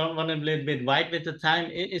it? We run a little bit wide with the time.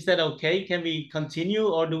 Is that okay? Can we continue,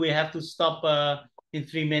 or do we have to stop in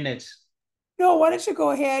 3 minutes? No, why don't you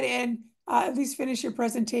go ahead and at least finish your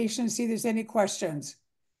presentation and see if there's any questions.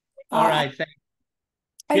 All Uh, right, thanks.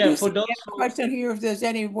 I Yeah, do for see those a who, question here if there's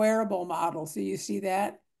any wearable models. Do you see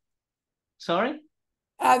that? sorry?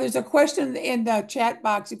 There's a question in the chat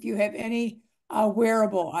box if you have any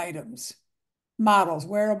wearable items, models,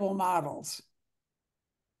 wearable models.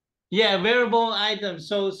 Yeah, wearable items.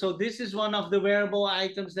 So this is one of the wearable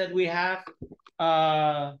items that we have.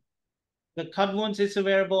 The cut wounds is a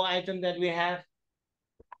wearable item that we have.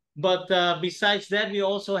 But besides that, we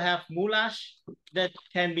also have moulage that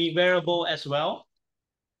can be wearable as well.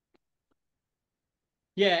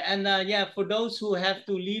 Yeah, and yeah, for those who have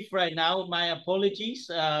to leave right now, my apologies.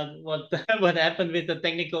 What what happened with the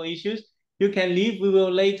technical issues? You can leave. We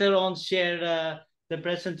will later on share the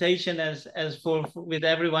presentation as for with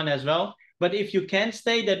everyone as well. But if you can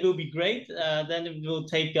stay, that will be great. Then it will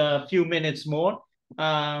take a few minutes more,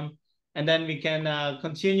 and then we can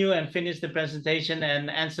continue and finish the presentation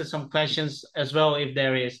and answer some questions as well if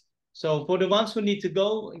there is. So for the ones who need to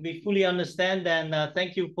go, we fully understand, and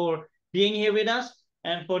thank you for being here with us.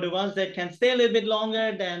 And for the ones that can stay a little bit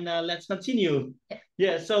longer, then let's continue.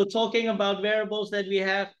 Yeah, so talking about wearables that we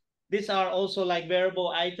have, these are also like wearable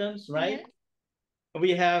items, right? Yeah. We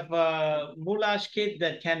have moulage kit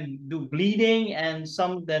that can do bleeding, and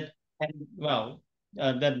some that can, well,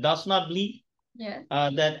 that does not bleed. Yeah.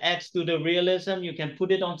 That adds to the realism. You can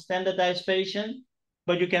put it on standardized patient,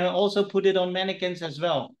 but you can also put it on mannequins as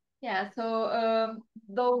well. Yeah, so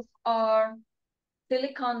those are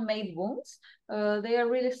silicone made wounds. They are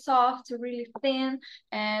really soft, really thin,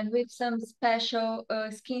 and with some special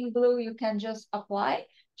skin glue you can just apply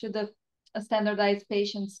to the standardized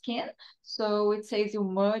patient skin. So it saves you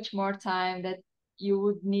much more time that you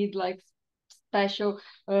would need like special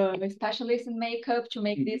specialist in makeup to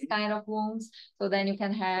make these kind of wounds. So then you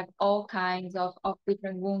can have all kinds of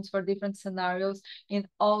different wounds for different scenarios in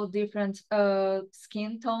all different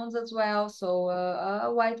skin tones as well. So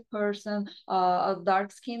a white person, a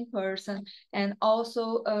dark skinned person, and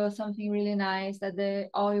also something really nice that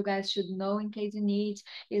all you guys should know in case you need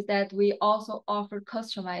is that we also offer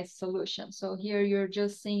customized solutions. So here you're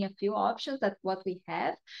just seeing a few options that what we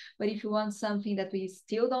have, but if you want something that we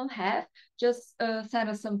still don't have, just send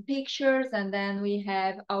us some pictures, and then we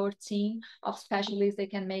have our team of specialists. They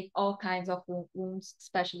can make all kinds of wounds,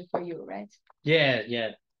 especially for you, right? Yeah, yeah.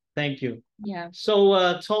 Thank you. Yeah.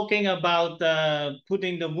 So talking about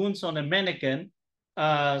putting the wounds on a mannequin,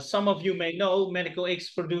 some of you may know Medical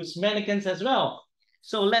X produce mannequins as well.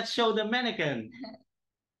 So let's show the mannequin.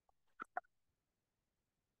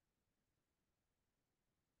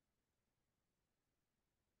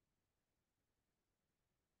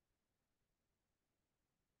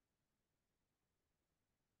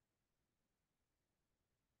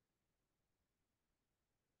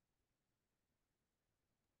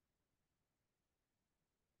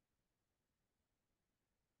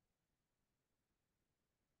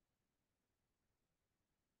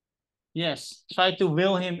 Yes, try to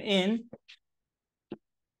wheel him in.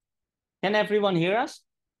 Can everyone hear us?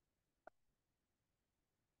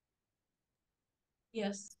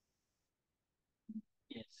 Yes.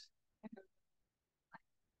 Yes.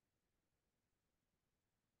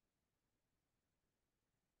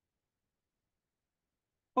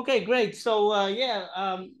 Okay, great. So yeah,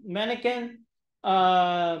 mannequin,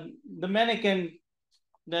 the mannequin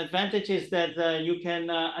the advantage is that you can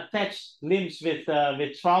attach limbs with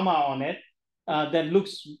trauma on it that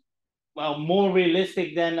looks well, more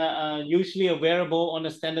realistic than usually a wearable on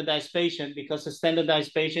a standardized patient, because a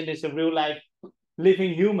standardized patient is a real life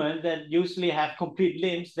living human that usually have complete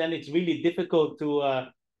limbs. Then it's really difficult to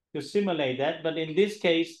simulate that. But in this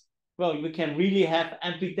case, well, we can really have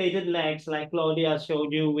amputated legs, like Claudia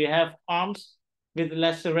showed you. We have arms with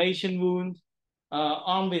laceration wound,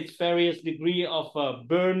 arm with various degree of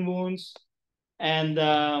burn wounds. And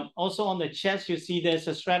also on the chest, you see there's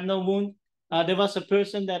a shrapnel wound. There was a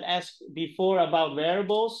person that asked before about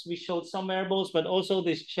wearables. We showed some wearables, but also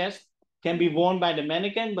this chest can be worn by the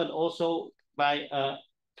mannequin, but also by a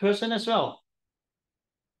person as well.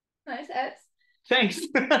 Nice, Ed. Thanks.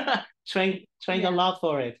 trained a lot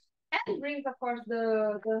for it. And it brings, of course,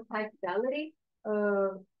 the high fidelity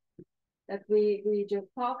that we just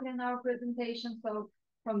talked in our presentation. So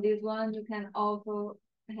from this one, you can also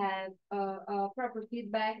have proper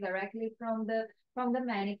feedback directly from the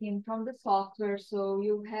mannequin, from the software. So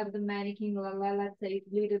you have the mannequin, let's say it's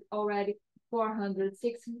bleeded already 400,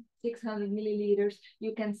 600 milliliters.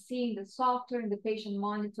 You can see in the software, in the patient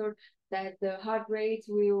monitor, that the heart rate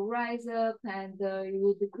will rise up and you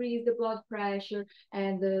will decrease the blood pressure,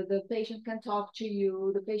 and the patient can talk to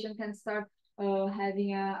you. The patient can start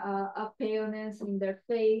having a paleness in their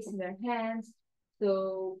face, in their hands.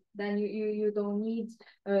 So then you don't need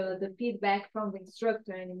the feedback from the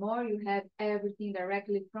instructor anymore. You have everything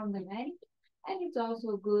directly from the mannequin. And it's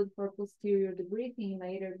also good for posterior debriefing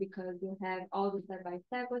later, because you have all the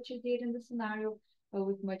step-by-step what you did in the scenario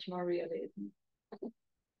with much more realism.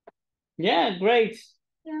 Yeah, great.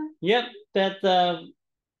 Yeah. Yep, that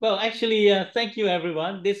well, actually, thank you,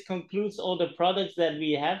 everyone. This concludes all the products that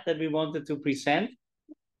we have that we wanted to present.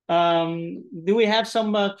 Do we have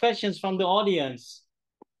some questions from the audience?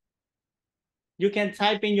 You can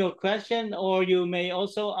type in your question, or you may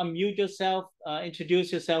also unmute yourself,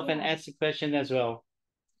 introduce yourself, and ask the question as well.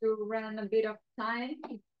 To run a bit of time,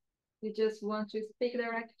 if you just want to speak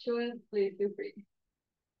directly to us, please feel free.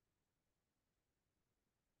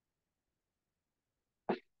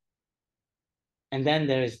 And then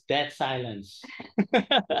there is dead silence.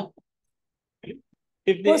 Well,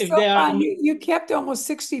 so far, you kept almost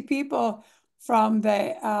 60 people from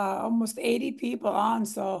the almost 80 people on,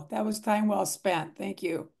 so that was time well spent. Thank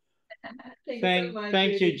you. Thank you so much,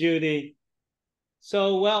 thank you, Judy.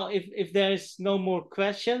 So, well, if there's no more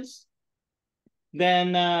questions,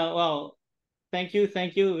 then well, thank you.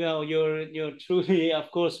 Well, you're truly,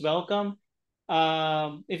 of course, welcome.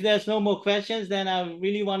 If there's no more questions, then I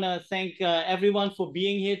really want to thank everyone for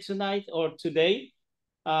being here tonight or today.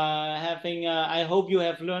 I hope you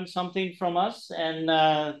have learned something from us, and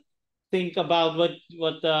think about what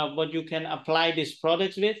you can apply this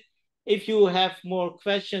product with. If you have more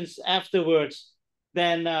questions afterwards,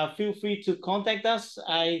 then feel free to contact us.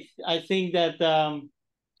 I think that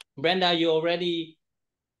Brenda, you already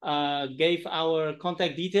gave our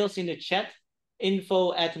contact details in the chat,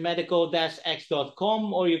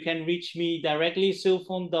 info@medical-x.com, or you can reach me directly,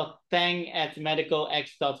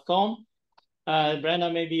 sulfon.tang@medicalx.com. Brenda,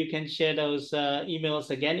 maybe you can share those emails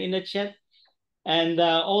again in the chat. And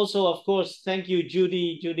also, of course, thank you,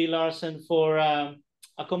 Judy Larson, for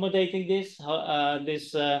accommodating this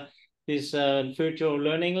virtual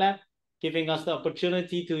learning lab, giving us the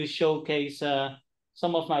opportunity to showcase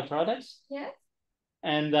some of my products. Yes.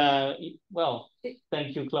 And well,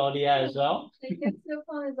 thank you, Claudia, as well. Thank you.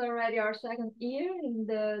 Sulfon is already our second year in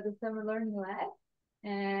the Summer Learning Lab,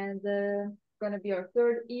 and going to be our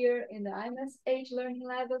third year in the SSH Learning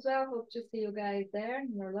Lab as well. Hope to see you guys there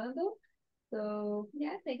in Orlando. So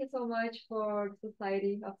yeah, thank you so much for the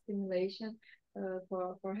Society of Simulation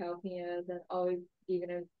for helping us and always giving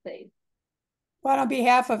us space. Well, on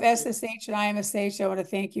behalf of SSH and IMSH, I want to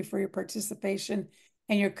thank you for your participation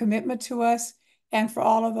and your commitment to us. And for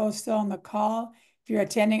all of those still on the call, if you're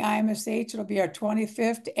attending IMSH, it'll be our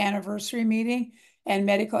 25th anniversary meeting, and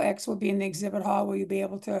Medical X will be in the exhibit hall where you'll be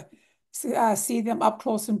able to see them up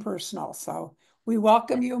close and personal. So we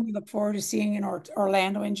welcome you, and we look forward to seeing you in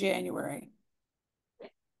Orlando in January.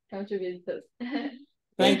 Come to visit us.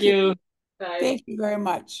 Thank you. Bye. Thank you very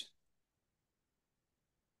much.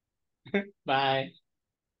 Bye.